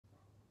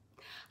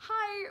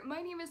Hi,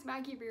 my name is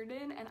Maggie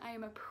Reardon and I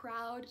am a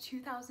proud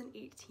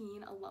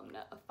 2018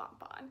 alumna of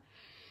Fontbonne.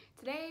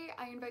 Today,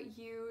 I invite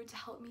you to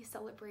help me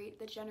celebrate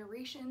the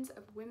generations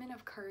of women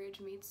of courage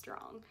made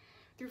strong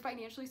through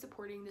financially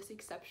supporting this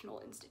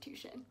exceptional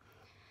institution.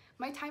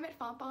 My time at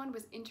Fontbonne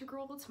was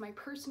integral to my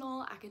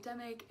personal,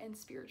 academic, and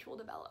spiritual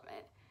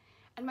development,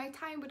 and my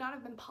time would not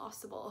have been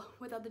possible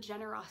without the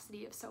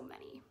generosity of so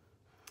many.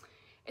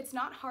 It's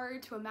not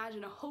hard to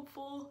imagine a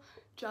hopeful,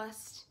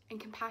 just, and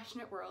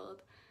compassionate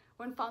world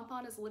when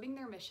Fontbonne is living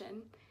their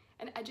mission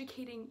and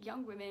educating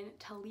young women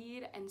to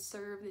lead and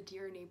serve the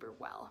dear neighbor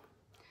well.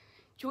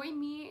 Join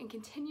me in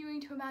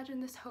continuing to imagine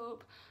this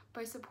hope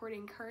by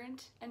supporting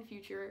current and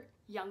future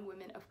young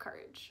women of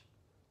courage.